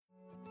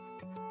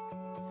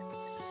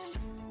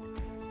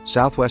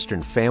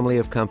Southwestern Family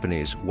of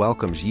Companies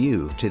welcomes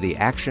you to the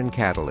Action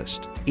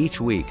Catalyst.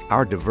 Each week,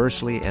 our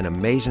diversely and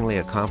amazingly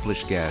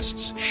accomplished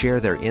guests share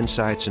their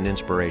insights and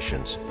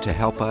inspirations to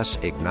help us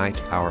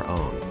ignite our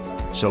own.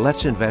 So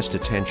let's invest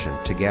attention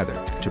together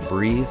to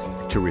breathe,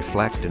 to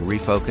reflect and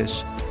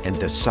refocus, and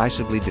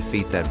decisively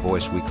defeat that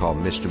voice we call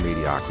Mr.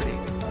 Mediocrity.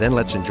 Then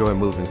let's enjoy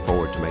moving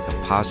forward to make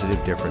a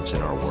positive difference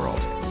in our world.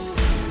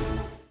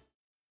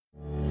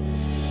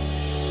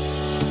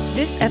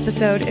 This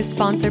episode is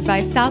sponsored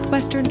by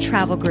Southwestern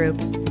Travel Group.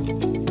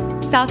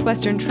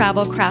 Southwestern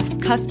Travel crafts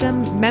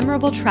custom,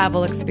 memorable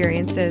travel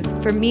experiences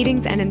for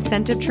meetings and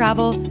incentive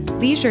travel,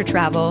 leisure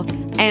travel,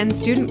 and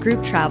student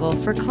group travel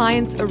for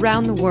clients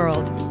around the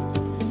world.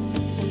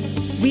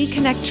 We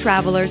connect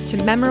travelers to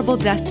memorable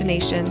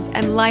destinations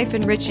and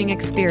life-enriching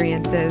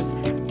experiences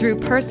through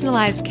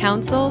personalized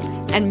counsel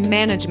and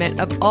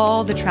management of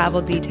all the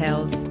travel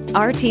details.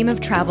 Our team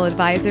of travel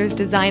advisors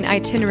design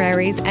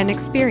itineraries and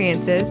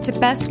experiences to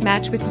best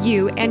match with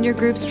you and your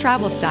group's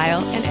travel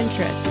style and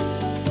interests.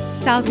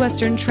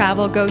 Southwestern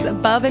Travel goes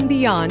above and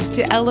beyond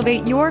to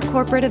elevate your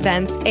corporate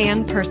events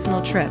and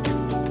personal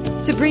trips.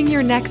 To bring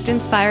your next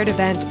inspired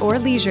event or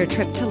leisure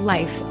trip to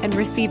life and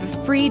receive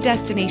a free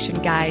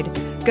destination guide,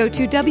 go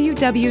to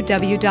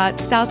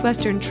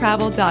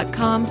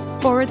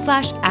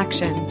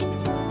www.southwesterntravel.com/action.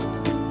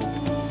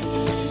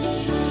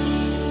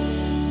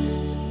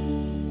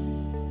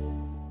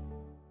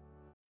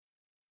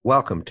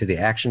 Welcome to the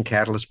Action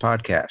Catalyst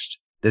podcast.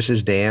 This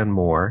is Dan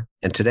Moore,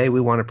 and today we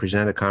want to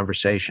present a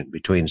conversation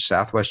between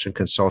Southwestern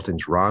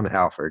Consulting's Ron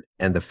Alford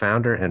and the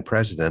founder and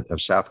president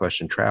of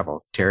Southwestern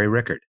Travel, Terri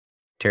Rickard.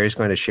 Terri's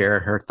going to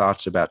share her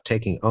thoughts about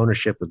taking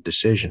ownership of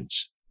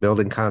decisions,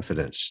 building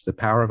confidence, the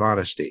power of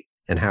honesty,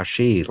 and how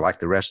she, like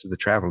the rest of the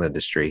travel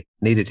industry,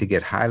 needed to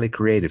get highly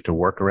creative to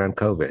work around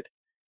COVID.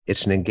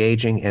 It's an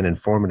engaging and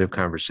informative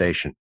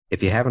conversation.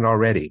 If you haven't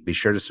already, be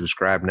sure to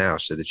subscribe now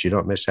so that you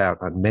don't miss out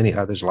on many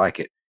others like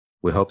it.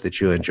 We hope that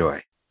you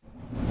enjoy.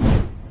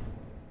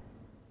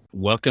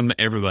 Welcome,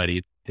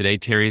 everybody. Today,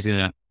 Terri's going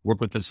to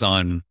work with us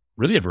on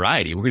really a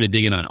variety. We're going to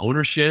dig in on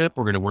ownership.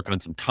 We're going to work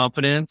on some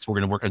confidence. We're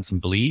going to work on some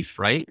belief,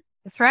 right?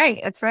 That's right.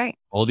 That's right.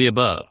 All the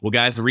above. Well,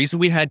 guys, the reason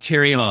we had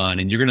Terri on,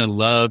 and you're going to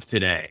love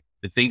today,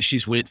 the things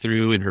she's went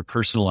through in her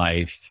personal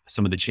life,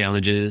 some of the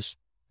challenges,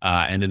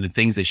 and then the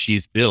things that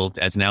she's built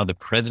as now the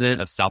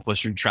president of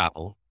Southwestern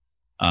Travel.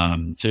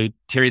 So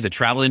Terri's a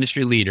travel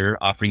industry leader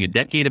offering a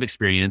decade of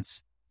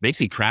experience,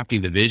 basically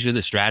crafting the vision,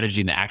 the strategy,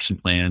 and the action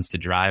plans to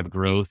drive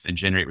growth and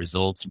generate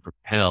results and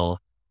propel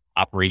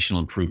operational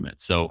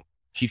improvement. So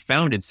she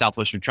founded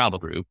Southwestern Travel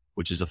Group,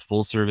 which is a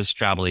full-service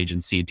travel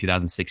agency in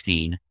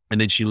 2016. And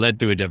then she led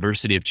through a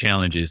diversity of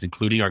challenges,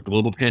 including our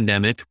global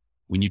pandemic.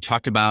 When you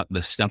talk about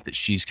the stuff that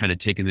she's kind of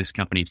taken this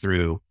company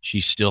through,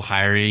 she's still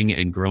hiring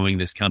and growing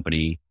this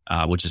company,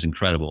 which is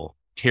incredible.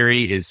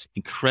 Terri is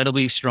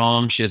incredibly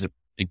strong. She has an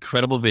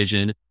incredible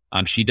vision.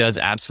 She does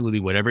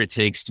absolutely whatever it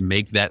takes to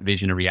make that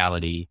vision a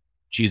reality.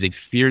 She's a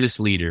fearless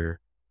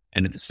leader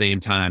and at the same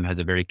time has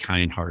a very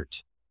kind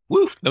heart.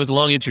 Woo, that was a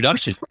long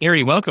introduction.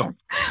 Terri, welcome.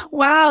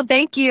 Wow.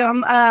 Thank you.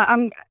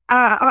 I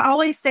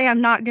always say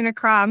I'm not going to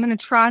cry. I'm going to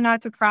try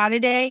not to cry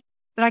today,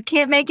 but I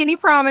can't make any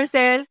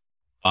promises.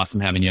 Awesome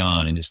having you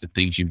on and just the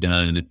things you've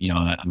done. And,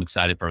 I'm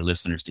excited for our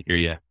listeners to hear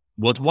you.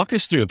 Well, walk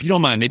us through, if you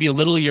don't mind, maybe a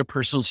little of your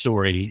personal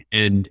story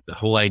and the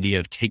whole idea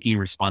of taking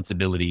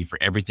responsibility for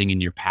everything in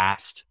your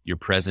past, your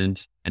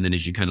present, and then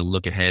as you kind of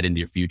look ahead into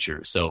your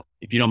future. So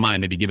if you don't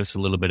mind, maybe give us a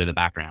little bit of the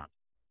background.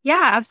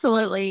 Yeah,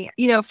 absolutely.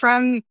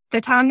 From the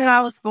time that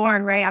I was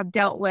born, right, I've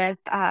dealt with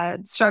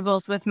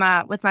struggles with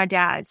my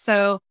dad.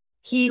 So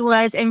he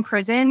was in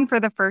prison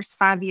for the first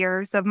 5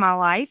 years of my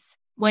life.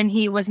 When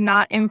he was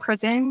not in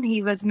prison,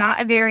 he was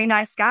not a very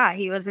nice guy.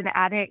 He was an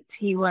addict.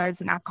 He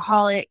was an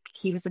alcoholic.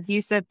 He was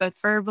abusive, both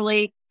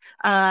verbally,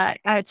 to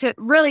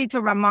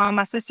my mom.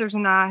 My sisters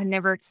and I had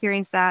never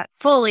experienced that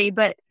fully,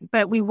 but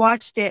we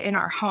watched it in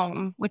our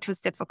home, which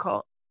was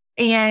difficult.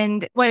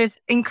 And what is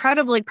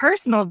incredibly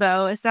personal,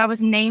 though, is that I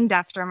was named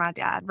after my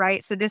dad,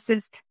 right? So this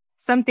is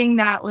something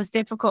that was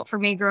difficult for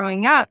me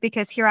growing up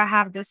because here I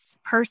have this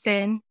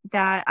person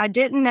that I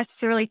didn't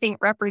necessarily think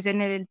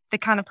represented the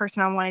kind of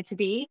person I wanted to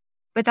be.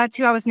 But that's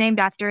who I was named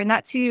after. And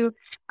that's who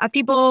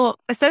people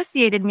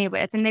associated me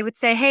with. And they would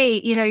say, hey,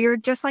 you're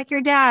just like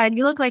your dad.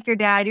 You look like your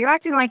dad. You're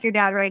acting like your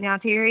dad right now,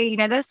 Terri,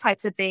 those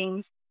types of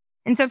things.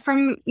 And so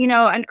from,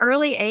 an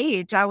early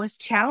age, I was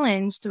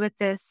challenged with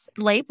this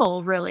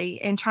label really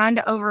and trying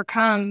to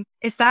overcome,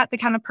 is that the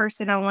kind of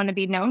person I want to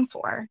be known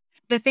for?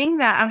 The thing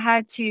that I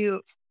had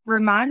to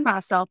remind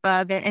myself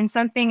of, and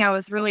something I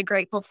was really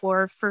grateful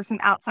for some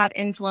outside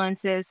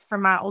influences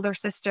from my older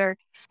sister,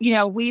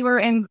 we were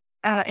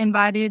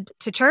invited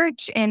to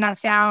church and I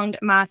found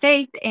my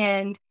faith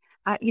and,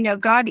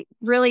 God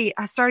really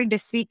started to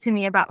speak to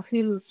me about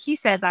who he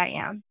says I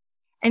am.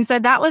 And so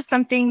that was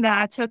something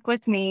that I took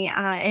with me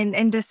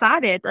and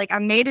decided, I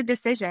made a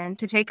decision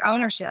to take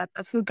ownership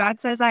of who God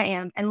says I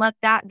am and let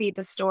that be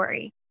the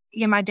story.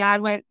 My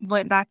dad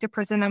went back to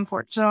prison,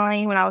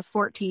 unfortunately, when I was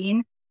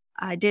 14.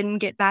 I didn't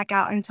get back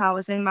out until I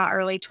was in my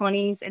early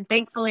 20s. And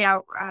thankfully,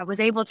 I was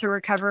able to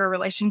recover a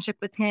relationship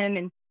with him.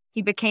 And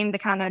he became the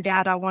kind of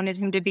dad I wanted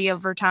him to be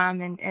over time.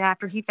 And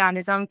after he found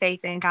his own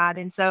faith in God.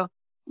 And so,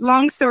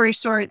 long story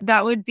short,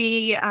 that would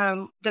be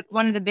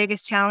one of the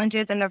biggest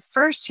challenges. And the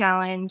first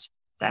challenge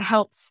that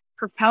helped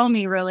propel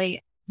me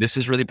really. This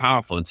is really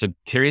powerful. And so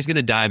Terri's going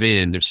to dive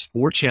in. There's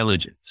 4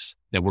 challenges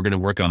that we're going to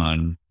work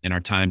on in our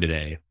time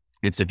today.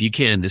 And so if you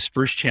can, this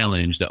first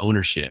challenge, the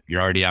ownership,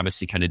 you're already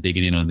obviously kind of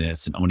digging in on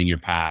this and owning your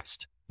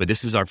past, but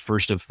this is our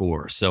first of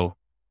 4. So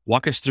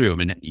walk us through. I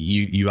mean,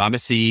 you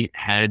obviously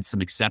had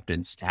some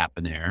acceptance to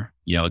happen there,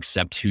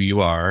 accept who you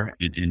are.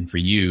 And for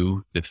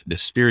you, the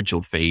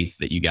spiritual faith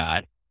that you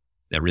got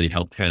that really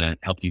helped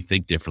you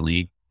think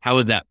differently. How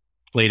has that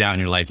played out in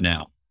your life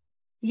now?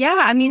 Yeah,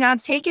 I mean,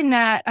 I've taken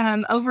that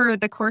over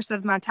the course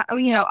of my time,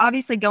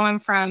 obviously going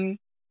from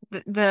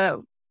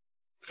the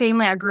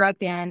family I grew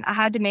up in, I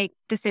had to make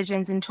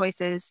decisions and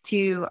choices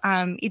to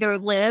either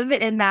live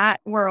in that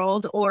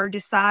world or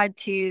decide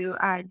to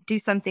do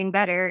something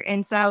better.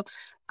 And so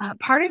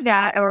part of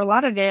that, or a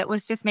lot of it,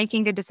 was just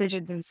making good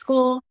decisions in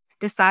school,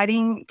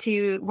 deciding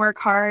to work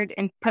hard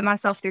and put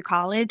myself through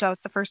college. I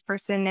was the first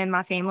person in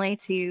my family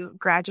to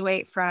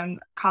graduate from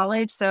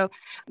college.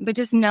 But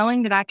just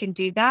knowing that I could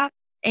do that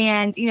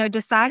and,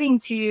 deciding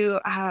to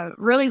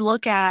really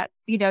look at,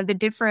 the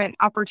different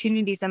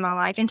opportunities in my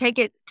life and take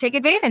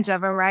advantage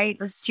of them, right?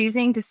 Just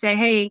choosing to say,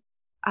 hey,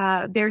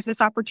 there's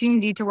this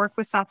opportunity to work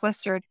with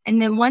Southwestern.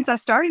 And then once I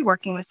started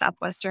working with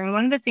Southwestern,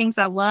 one of the things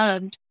I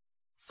loved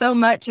so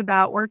much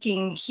about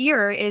working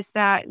here is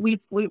that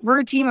we're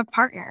a team of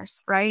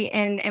partners, right?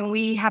 And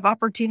we have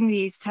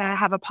opportunities to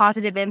have a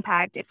positive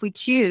impact if we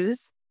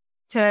choose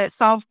to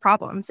solve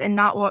problems and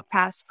not walk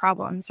past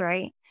problems,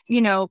 right?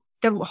 The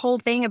whole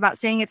thing about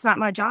saying it's not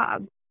my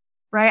job,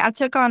 right? I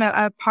took on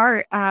a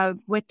part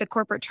with the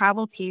corporate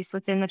travel piece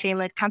within the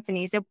family-led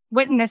companies. It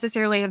wouldn't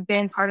necessarily have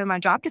been part of my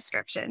job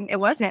description. It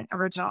wasn't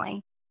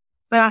originally.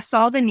 But I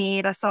saw the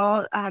need. I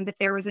saw that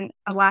there was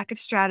a lack of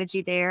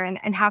strategy there,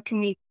 and how can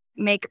we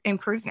make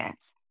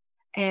improvements?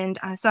 And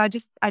so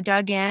I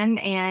dug in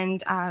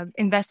and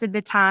invested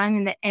the time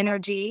and the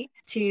energy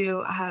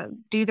to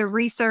do the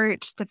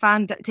research,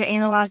 to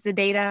analyze the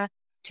data,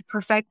 to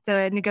perfect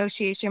the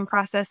negotiation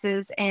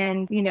processes.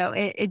 And,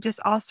 it just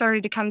all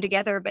started to come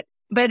together,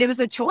 but it was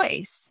a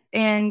choice.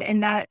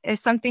 And that is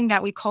something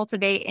that we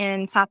cultivate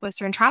in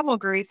Southwestern Travel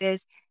Group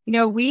is,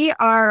 we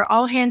are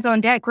all hands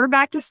on deck. We're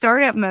back to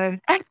startup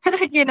mode.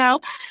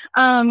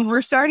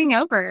 We're starting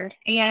over,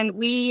 and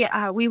we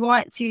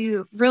want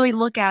to really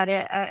look at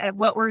it, at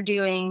what we're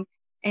doing,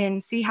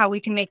 and see how we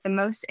can make the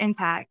most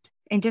impact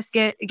and just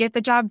get the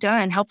job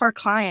done, help our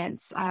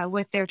clients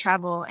with their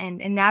travel and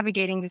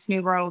navigating this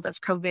new world of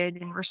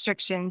COVID and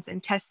restrictions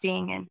and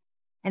testing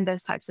and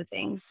those types of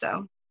things.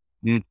 So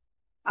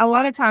a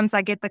lot of times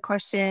I get the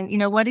question,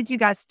 what did you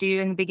guys do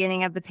in the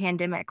beginning of the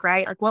pandemic,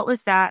 right? Like, what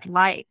was that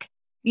like?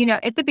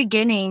 At the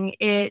beginning,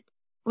 it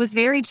was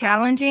very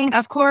challenging.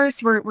 Of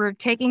course, we're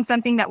taking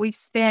something that we've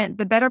spent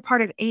the better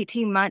part of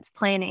 18 months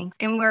planning,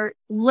 and we're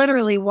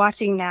literally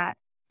watching that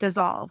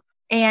dissolve.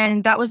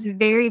 And that was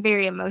very,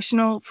 very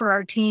emotional for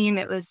our team.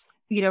 It was,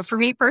 for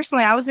me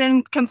personally, I was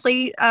in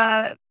complete,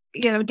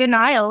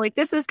 denial. Like,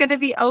 this is going to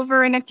be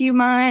over in a few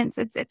months.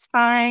 It's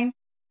fine.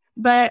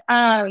 But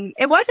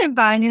it wasn't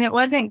fine, and it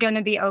wasn't going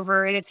to be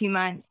over in a few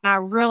months. And I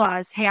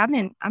realized, hey, I'm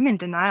in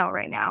denial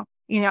right now.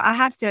 I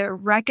have to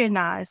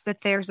recognize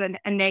that there's a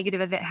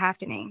negative event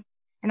happening,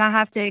 and I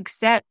have to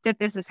accept that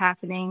this is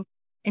happening.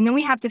 And then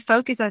we have to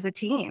focus as a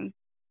team,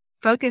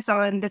 focus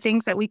on the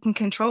things that we can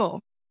control,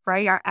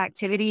 right? Our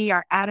activity,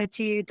 our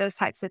attitude, those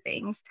types of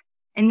things.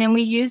 And then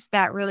we use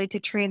that really to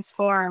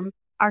transform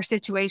our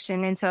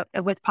situation into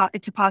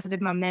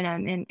positive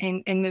momentum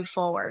and move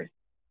forward.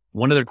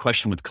 One other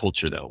question with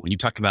culture, though, when you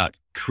talk about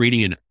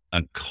creating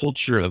a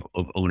culture of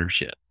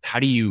ownership, how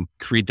do you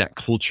create that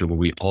culture where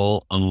we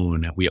all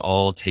own, we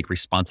all take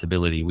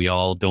responsibility, we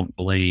all don't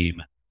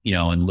blame,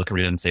 and look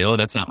around and say, oh,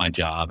 that's not my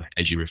job,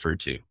 as you referred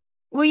to?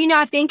 Well,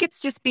 I think it's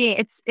just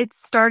it's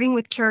starting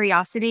with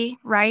curiosity,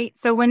 right?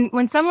 So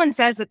when someone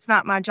says it's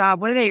not my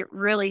job, what are they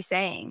really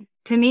saying?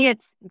 To me,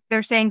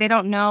 they're saying they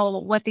don't know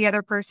what the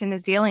other person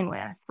is dealing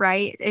with,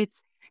 right?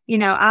 It's,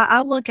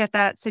 I look at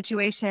that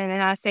situation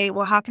and I say,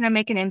 well, how can I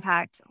make an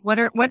impact?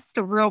 What's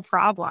the real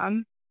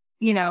problem?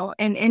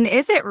 And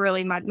is it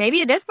really maybe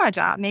it is my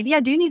job. Maybe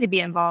I do need to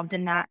be involved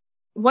in that.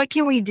 What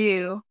can we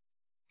do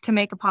to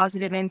make a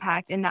positive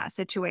impact in that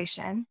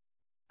situation?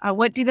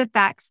 What do the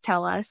facts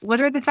tell us?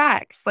 What are the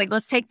facts? Like,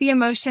 let's take the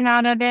emotion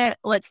out of it.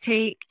 Let's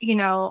take,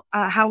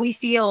 how we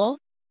feel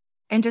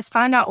and just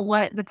find out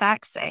what the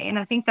facts say. And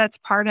I think that's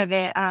part of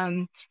it.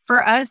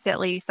 For us, at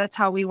least, that's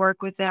how we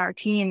work with our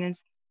team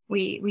is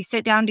we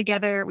sit down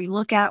together, we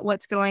look at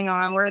what's going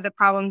on, where the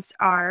problems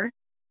are,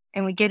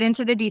 and we get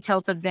into the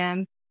details of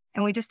them,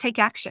 and we just take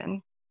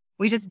action.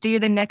 We just do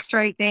the next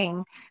right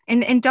thing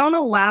and don't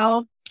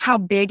allow how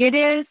big it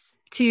is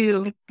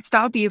to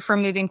stop you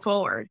from moving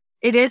forward.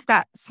 it is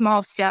that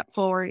small step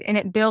forward, and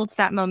it builds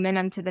that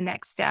momentum to the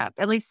next step,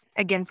 at least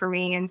again for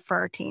me and for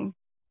our team.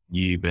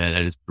 You bet.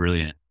 That is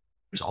brilliant.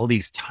 There's all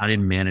these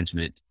time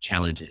management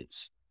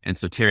challenges. And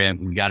so Terri,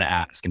 we got to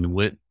ask, I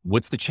mean,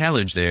 what's the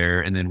challenge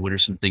there? And then what are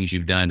some things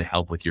you've done to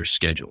help with your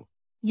schedule?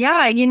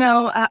 Yeah,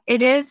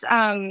 it is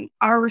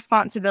our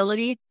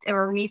responsibility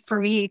for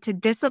me to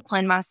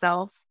discipline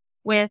myself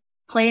with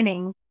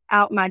planning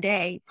out my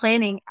day,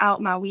 planning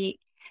out my week.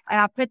 And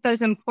I put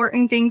those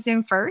important things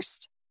in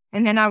first.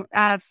 And then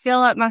I fill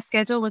up my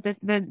schedule with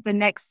the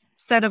next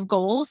set of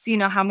goals.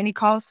 How many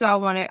calls do I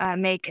want to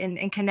make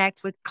and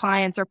connect with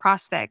clients or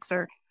prospects,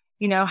 or,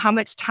 how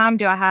much time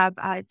do I have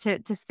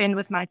to spend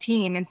with my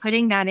team, and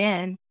putting that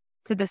in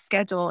to the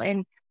schedule.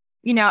 And,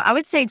 I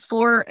would say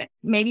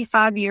maybe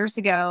 5 years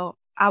ago,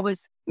 I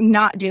was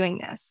not doing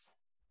this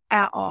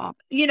at all.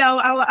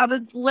 I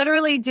was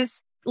literally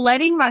just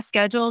letting my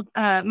schedule,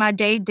 my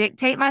day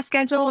dictate my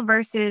schedule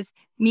versus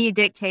me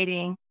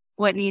dictating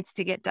what needs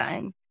to get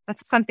done.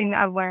 That's something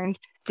that I've learned,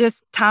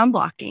 just time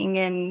blocking.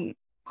 And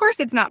of course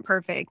it's not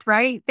perfect,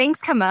 right? Things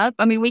come up.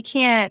 I mean, we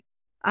can't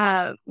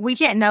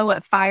know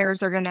what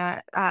fires are going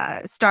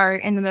to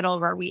start in the middle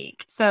of our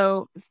week.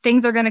 So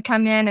things are going to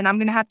come in and I'm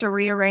going to have to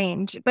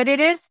rearrange. But it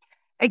is,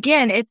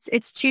 again,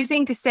 it's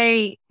choosing to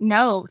say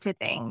no to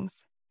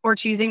things, or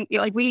choosing,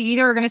 like, we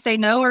either are going to say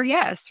no or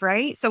yes,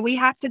 right? So we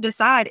have to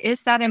decide,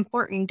 is that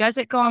important? Does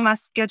it go on my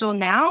schedule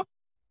now?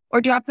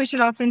 Or do I push it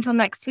off until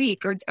next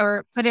week,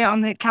 or put it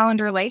on the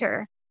calendar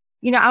later?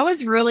 I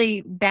was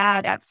really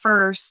bad at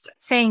first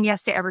saying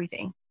yes to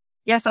everything.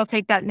 Yes, I'll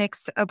take that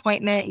next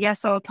appointment.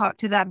 Yes, I'll talk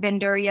to that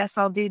vendor. Yes,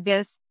 I'll do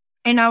this.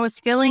 And I was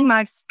filling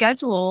my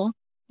schedule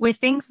with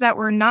things that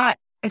were not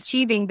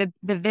achieving the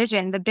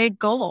vision, the big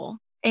goal.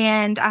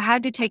 And I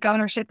had to take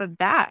ownership of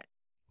that.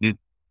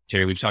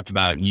 Terri, we've talked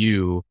about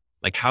you,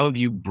 like, how have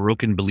you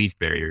broken belief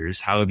barriers?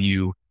 How have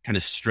you kind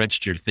of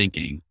stretched your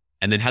thinking,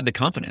 and then had the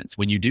confidence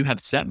when you do have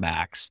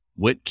setbacks?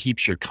 What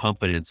keeps your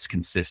confidence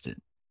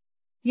consistent?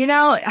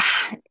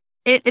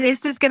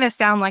 This is going to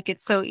sound like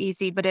it's so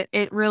easy, but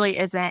it really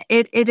isn't.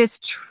 It is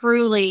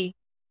truly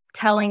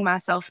telling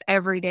myself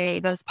every day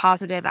those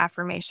positive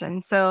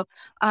affirmations. So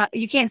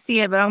you can't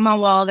see it, but on my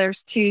wall,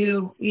 there's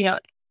two,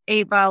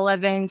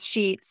 8x11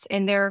 sheets,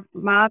 and they're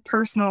my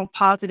personal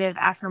positive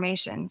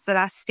affirmations that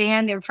I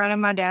stand in front of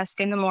my desk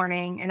in the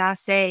morning and I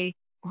say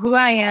who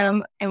I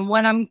am and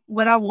what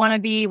I want to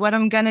be, what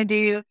I'm going to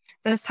do,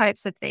 those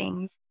types of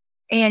things.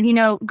 And,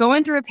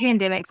 going through a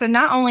pandemic. So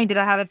not only did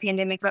I have a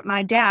pandemic, but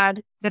my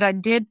dad, that I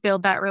did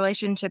build that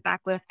relationship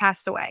back with,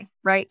 passed away,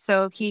 right?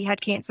 So he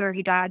had cancer,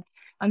 he died.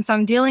 So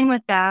I'm dealing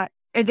with that.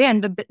 And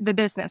then the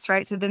business,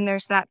 right? So then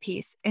there's that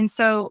piece. And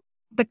so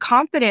the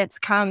confidence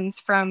comes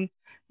from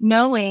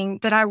knowing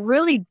that I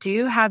really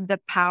do have the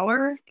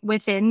power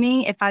within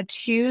me if I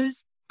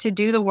choose to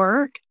do the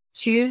work,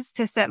 choose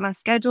to set my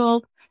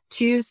schedule,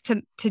 choose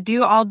to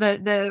do all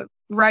the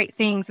right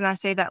things. And I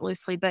say that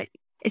loosely, but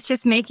it's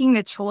just making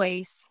the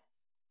choice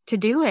to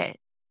do it.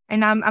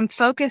 And I'm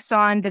focused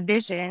on the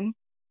vision,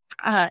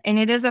 and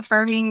it is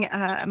affirming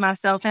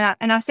myself.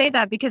 And I say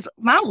that because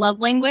my love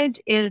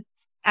language is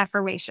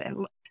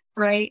affirmation,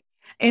 right?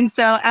 And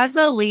so as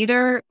a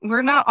leader,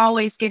 we're not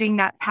always getting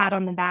that pat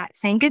on the back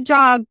saying, good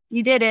job,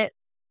 you did it.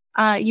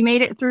 You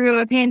made it through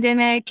a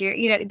pandemic.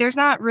 There's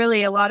not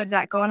really a lot of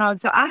that going on.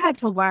 So I had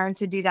to learn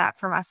to do that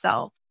for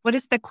myself. What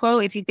is the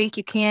quote? If you think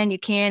you can, you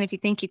can. If you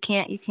think you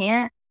can't, you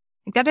can't.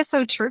 That is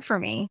so true for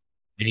me.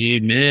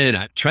 Amen.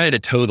 I've tried to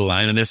toe the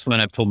line on this one.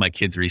 I've told my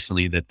kids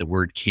recently that the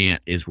word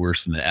can't is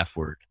worse than the F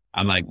word.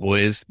 I'm like,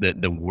 boys,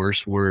 the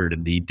worst word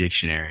in the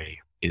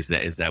dictionary is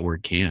that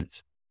word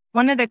can't.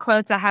 One of the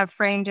quotes I have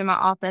framed in my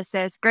office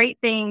says, great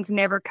things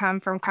never come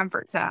from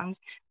comfort zones.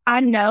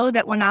 I know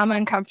that when I'm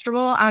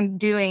uncomfortable, I'm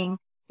doing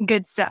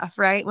good stuff,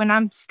 right? When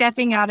I'm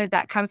stepping out of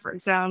that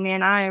comfort zone,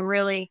 man, I am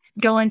really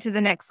going to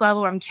the next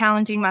level. I'm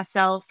challenging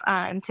myself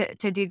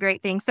to do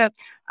great things. So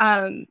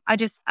I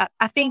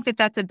think that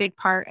that's a big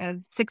part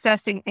of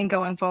success in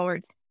going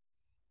forward.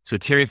 So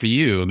Terri, for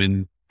you, I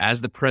mean,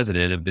 as the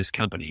president of this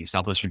company,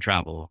 Southwestern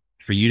Travel,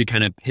 for you to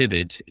kind of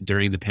pivot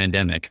during the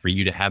pandemic, for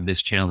you to have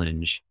this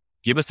challenge,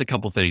 give us a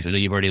couple of things. I know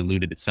you've already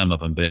alluded to some of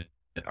them, but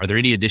are there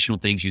any additional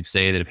things you'd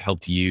say that have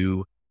helped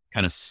you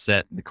kind of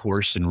set the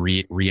course and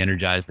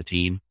re-energize the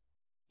team?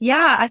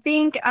 Yeah, I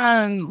think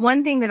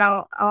one thing that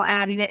I'll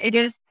add, and it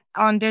is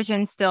on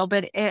vision still,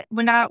 but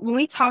when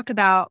we talk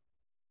about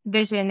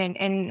vision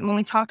and when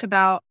we talk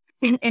about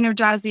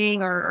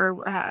energizing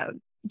or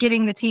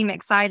getting the team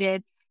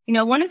excited,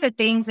 one of the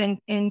things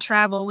in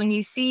travel, when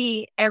you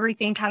see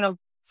everything kind of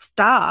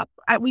stop,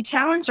 we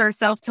challenge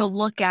ourselves to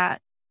look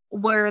at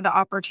where the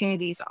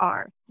opportunities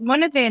are.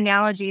 One of the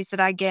analogies that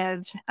I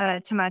give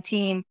to my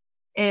team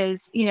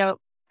is,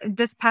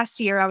 this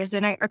past year I was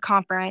in a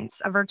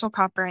conference, a virtual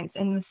conference,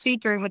 and the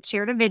speaker would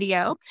share a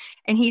video,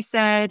 and he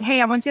said,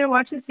 hey, I want you to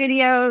watch this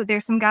video.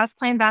 There's some guys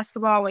playing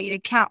basketball. I want you to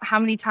count how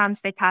many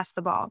times they pass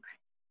the ball.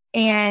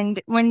 And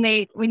when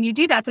you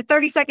do that, it's a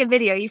 30-second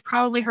video. You've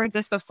probably heard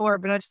this before,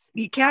 but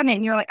you count it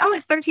and you're like, oh,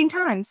 it's 13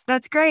 times.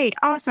 That's great.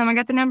 Awesome. I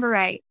got the number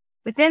right.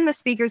 But then the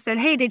speaker said,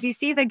 hey, did you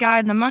see the guy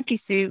in the monkey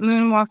suit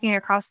moonwalking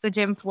across the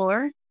gym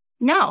floor?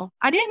 No,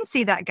 I didn't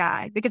see that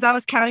guy because I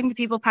was counting the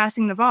people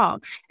passing the ball.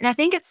 And I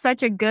think it's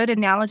such a good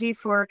analogy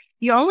for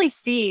you only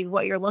see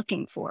what you're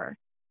looking for.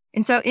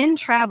 And so in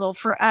travel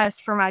for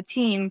us, for my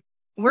team,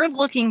 we're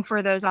looking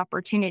for those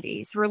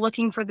opportunities. We're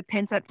looking for the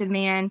pent up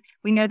demand.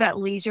 We know that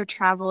leisure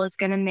travel is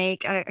going to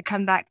make a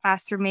comeback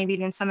faster maybe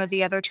than some of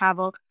the other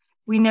travel.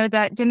 We know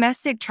that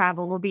domestic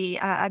travel will be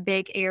a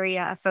big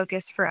area of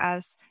focus for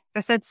us. I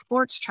said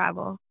sports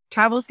travel.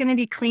 Travel is going to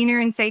be cleaner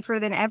and safer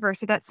than ever.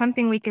 So that's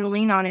something we can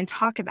lean on and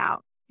talk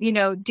about.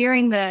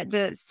 During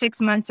the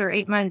 6 months or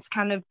 8 months,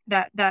 kind of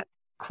that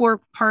core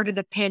part of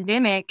the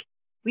pandemic,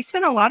 we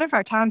spent a lot of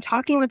our time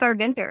talking with our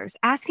vendors,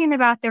 asking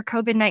about their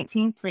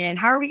COVID-19 plan.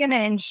 How are we going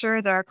to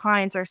ensure that our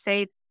clients are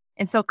safe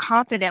and feel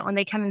confident when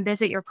they come and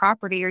visit your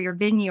property or your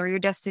venue or your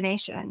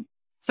destination?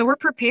 So we're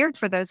prepared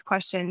for those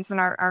questions when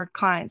our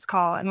clients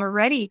call, and we're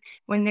ready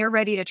when they're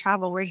ready to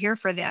travel. We're here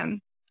for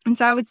them. And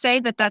so I would say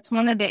that that's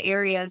one of the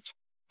areas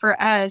for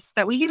us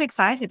that we get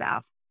excited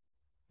about.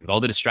 With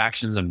all the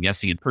distractions, I'm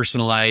guessing in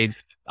personal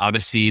life,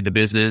 obviously the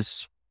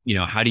business,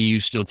 how do you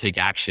still take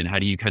action? How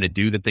do you kind of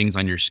do the things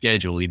on your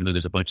schedule, even though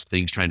there's a bunch of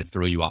things trying to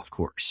throw you off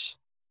course?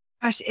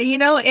 Gosh,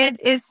 it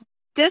is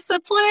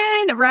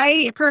discipline,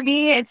 right? For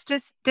me, it's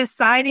just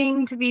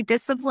deciding to be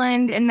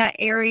disciplined in that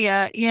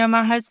area.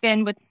 My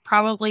husband would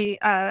probably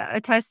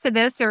attest to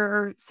this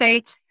or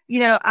say,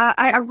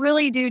 I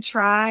really do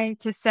try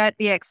to set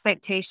the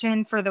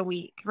expectation for the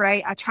week,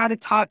 right? I try to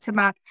talk to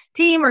my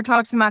team or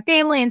talk to my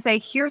family and say,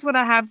 here's what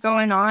I have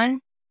going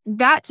on.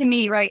 That to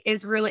me, right,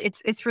 is really,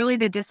 it's really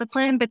the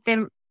discipline. But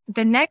then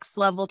the next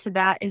level to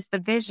that is the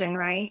vision,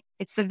 right?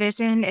 It's the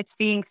vision. It's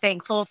being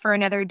thankful for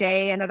another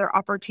day, another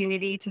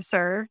opportunity to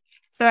serve.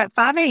 So at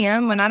 5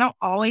 a.m., when I don't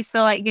always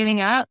feel like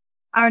getting up,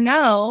 I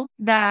know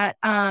that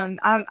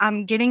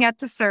I'm getting up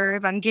to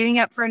serve. I'm getting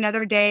up for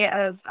another day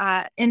of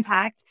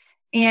impact.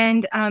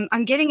 And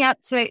I'm getting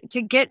up to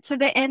get to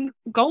the end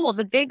goal,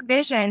 the big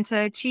vision to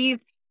achieve,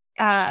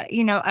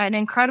 an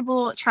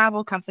incredible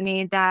travel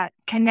company that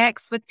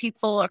connects with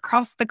people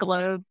across the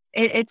globe.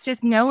 It's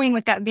just knowing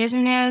what that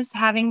vision is,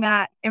 having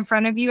that in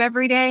front of you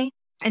every day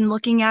and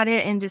looking at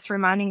it and just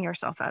reminding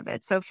yourself of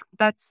it. So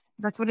that's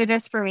what it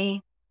is for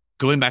me.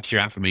 Going back to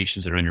your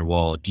affirmations that are on your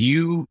wall,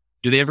 do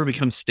they ever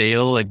become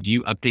stale? Like, do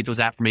you update those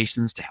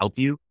affirmations to help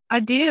you?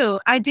 I do.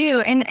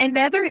 And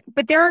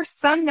but there are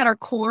some that are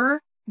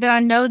core that I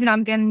know that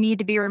I'm going to need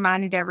to be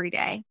reminded every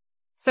day.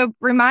 So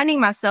reminding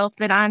myself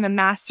that I'm a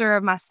master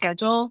of my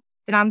schedule,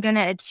 that I'm going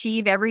to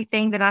achieve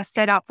everything that I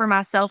set out for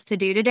myself to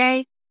do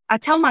today. I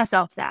tell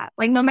myself that,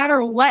 like, no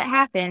matter what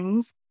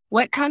happens,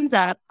 what comes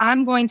up,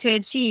 I'm going to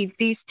achieve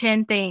these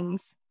 10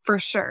 things for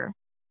sure.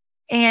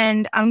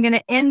 And I'm going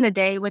to end the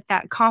day with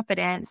that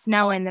confidence,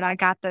 knowing that I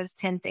got those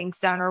 10 things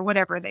done or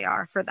whatever they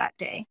are for that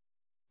day.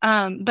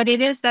 But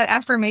it is that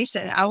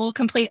affirmation. I will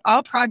complete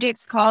all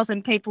projects, calls,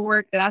 and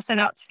paperwork that I set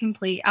out to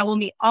complete. I will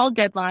meet all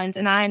deadlines,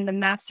 and I am the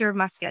master of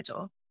my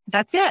schedule.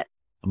 That's it.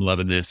 I'm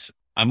loving this.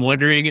 I'm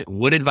wondering,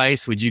 what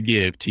advice would you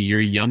give to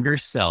your younger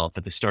self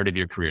at the start of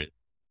your career?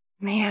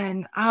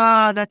 Man,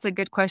 that's a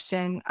good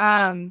question.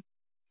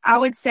 I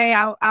would say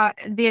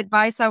the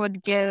advice I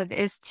would give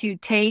is to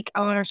take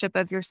ownership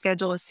of your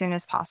schedule as soon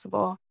as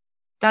possible.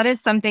 That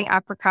is something I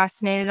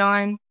procrastinated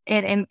on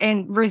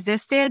and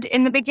resisted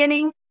in the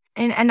beginning.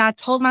 And I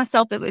told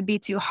myself it would be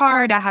too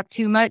hard. I have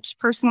too much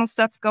personal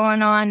stuff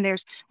going on.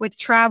 With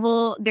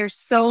travel, there's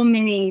so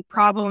many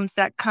problems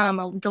that come,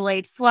 a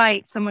delayed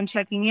flight, someone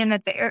checking in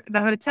at the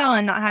hotel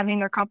and not having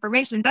their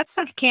confirmation. That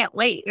stuff can't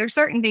wait. There's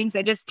certain things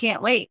that just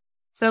can't wait.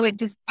 So it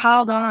just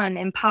piled on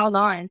and piled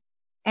on.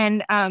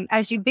 And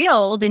as you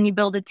build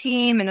a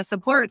team and a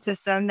support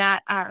system,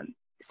 that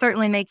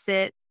certainly makes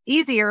it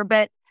easier.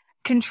 But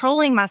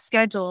controlling my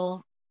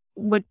schedule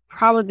would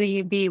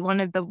probably be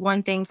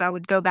one things I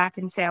would go back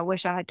and say I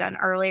wish I had done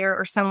earlier,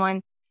 or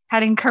someone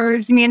had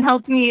encouraged me and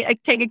helped me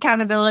take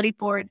accountability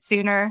for it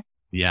sooner.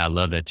 Yeah, I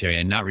love that, Terri.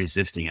 And not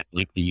resisting it.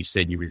 Like you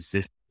said, you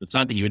resist. It's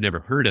not that you had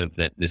never heard of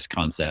this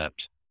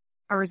concept.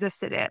 I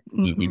resisted it.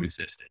 You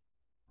resisted.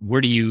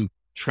 Where do you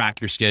track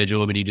your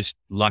schedule? I mean, do you just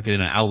lock it in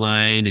an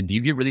outline? And do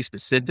you get really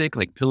specific,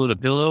 like pillow to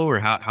pillow,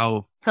 or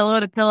how? Pillow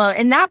to pillow.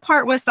 And that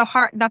part was the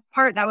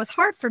part that was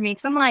hard for me,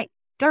 because I'm like,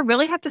 do I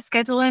really have to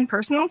schedule in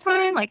personal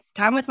time, like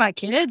time with my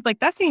kid? Like,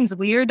 that seems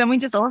weird. Don't we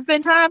just all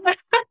spend time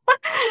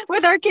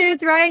with our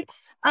kids, right?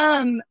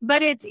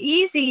 But it's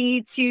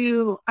easy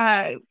to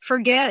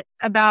forget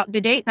about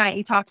the date night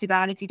you talked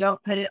about if you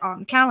don't put it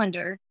on the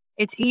calendar.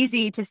 It's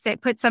easy to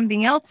put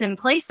something else in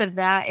place of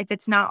that if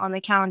it's not on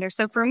the calendar.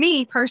 So for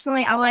me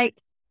personally, I like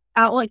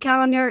Outlook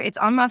calendar. It's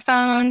on my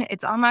phone.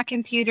 It's on my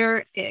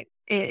computer.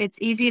 It's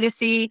easy to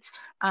see.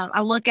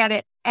 I look at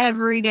it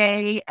every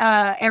day,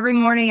 every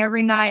morning,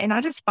 every night, and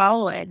I just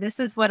follow it. This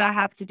is what I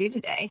have to do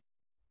today.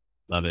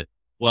 Love it.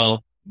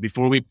 Well,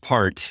 before we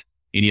part,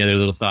 any other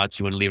little thoughts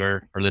you want to leave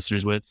our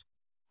listeners with?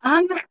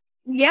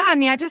 Yeah, I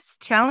mean, I just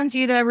challenge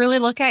you to really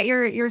look at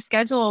your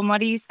schedule and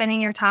what are you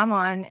spending your time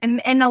on,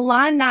 and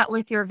align that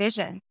with your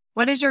vision.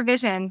 What is your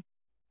vision?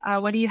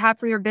 What do you have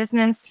for your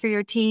business, for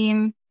your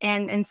team?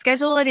 And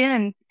schedule it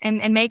in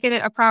and make it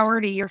a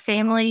priority. Your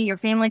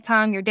family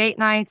time, your date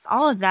nights,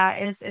 all of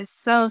that is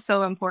so,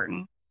 so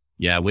important.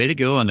 Yeah, way to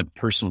go on the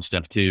personal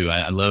stuff too.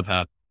 I love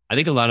how, I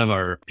think a lot of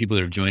our people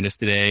that have joined us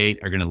today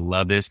are going to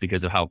love this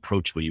because of how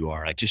approachable you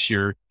are, like just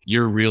your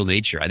real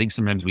nature. I think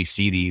sometimes we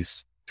see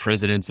these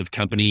presidents of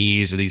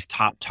companies or these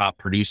top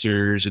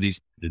producers or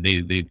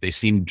they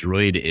seem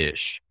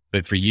droid-ish.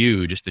 But for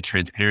you, just the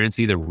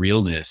transparency, the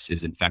realness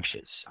is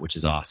infectious, which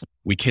is awesome.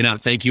 We cannot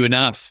thank you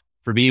enough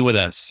for being with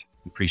us.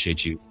 We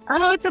appreciate you.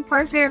 Oh, it's a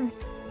pleasure.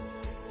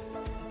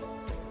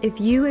 If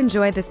you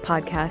enjoyed this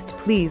podcast,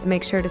 please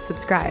make sure to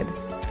subscribe.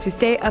 To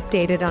stay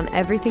updated on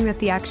everything that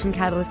the Action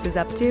Catalyst is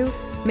up to,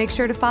 make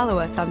sure to follow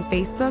us on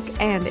Facebook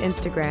and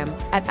Instagram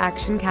at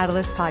Action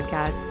Catalyst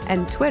Podcast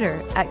and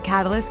Twitter at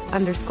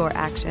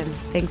Catalyst_Action.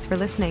 Thanks for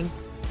listening.